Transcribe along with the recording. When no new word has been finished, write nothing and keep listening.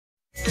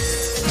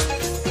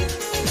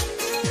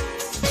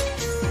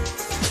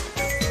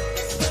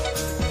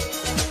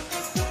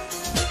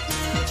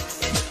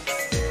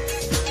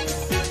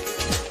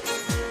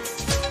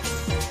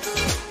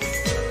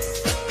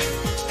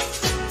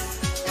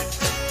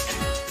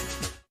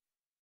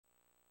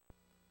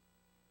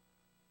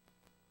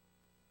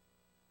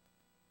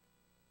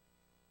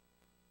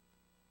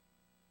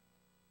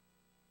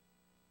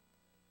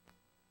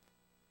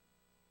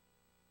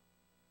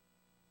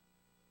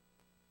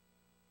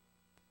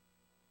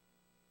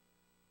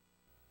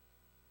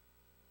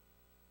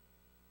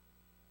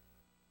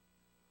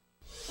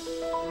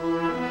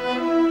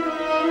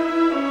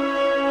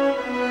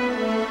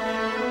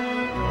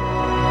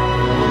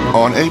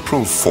On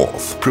April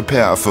 4th,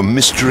 prepare for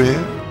mystery,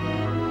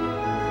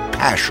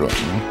 passion,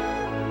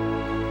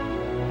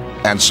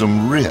 and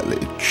some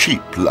really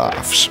cheap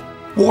laughs.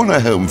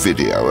 Warner Home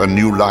Video and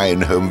New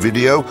Line Home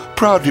Video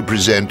proudly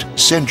present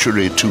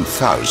Century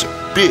 2000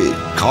 Big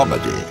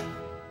Comedy.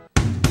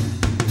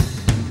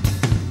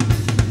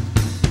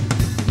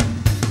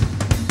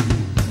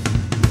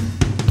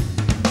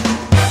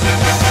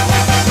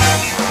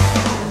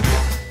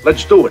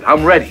 Let's do it.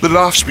 I'm ready. The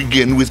laughs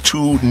begin with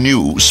two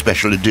new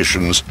special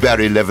editions,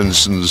 Barry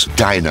Levinson's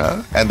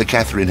Diner and the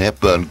Katharine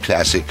Hepburn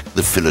classic,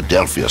 The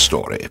Philadelphia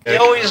Story. You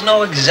always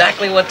know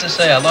exactly what to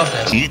say. I love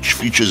that. Each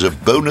features a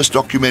bonus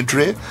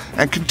documentary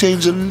and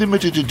contains a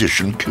limited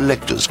edition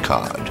collector's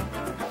card.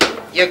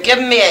 You're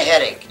giving me a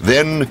headache.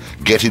 Then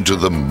get into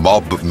the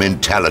mob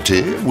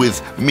mentality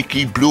with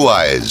Mickey Blue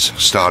Eyes,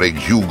 starring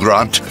Hugh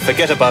Grant.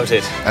 Forget about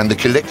it. And the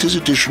collector's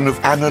edition of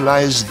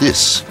Analyze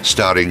This,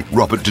 starring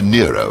Robert De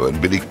Niro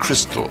and Billy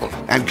Crystal,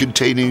 and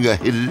containing a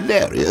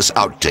hilarious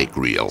outtake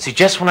reel. See,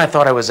 just when I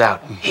thought I was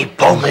out, he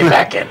pulled me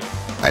back in.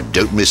 And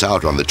don't miss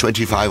out on the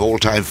 25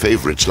 all-time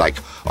favorites like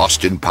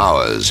Austin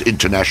Powers,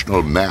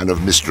 International Man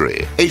of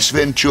Mystery, Ace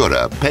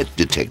Ventura, Pet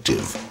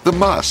Detective, The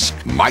Mask,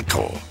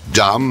 Michael,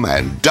 Dumb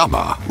and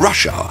Dumber,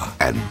 Russia,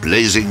 and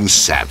Blazing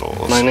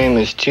Saddles. My name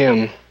is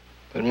Jim,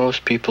 but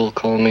most people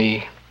call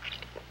me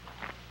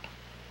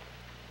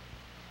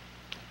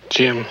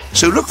Jim.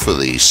 So look for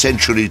the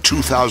Century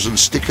 2000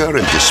 sticker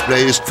and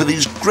displays for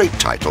these great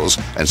titles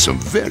and some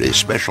very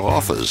special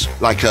offers,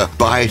 like a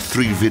buy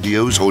 3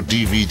 videos or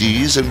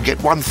DVDs and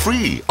get 1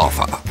 free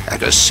offer,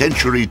 and a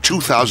Century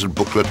 2000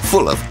 booklet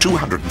full of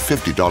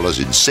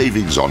 $250 in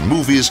savings on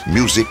movies,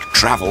 music,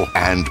 travel,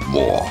 and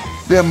more.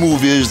 They're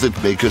movies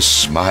that make us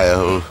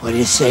smile. What do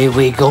you say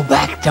we go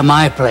back to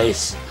my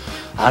place?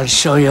 I'll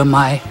show you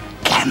my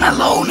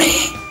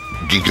cannelloni.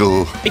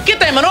 Giggle.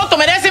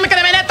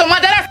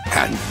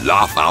 And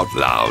laugh out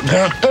loud.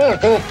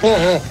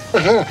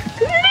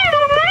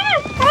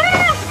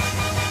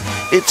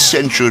 It's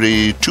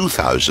Century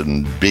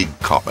 2000 Big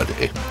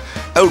Comedy.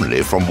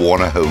 Only from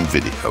Warner Home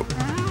Video.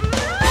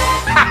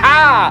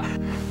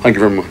 Thank you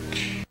very much.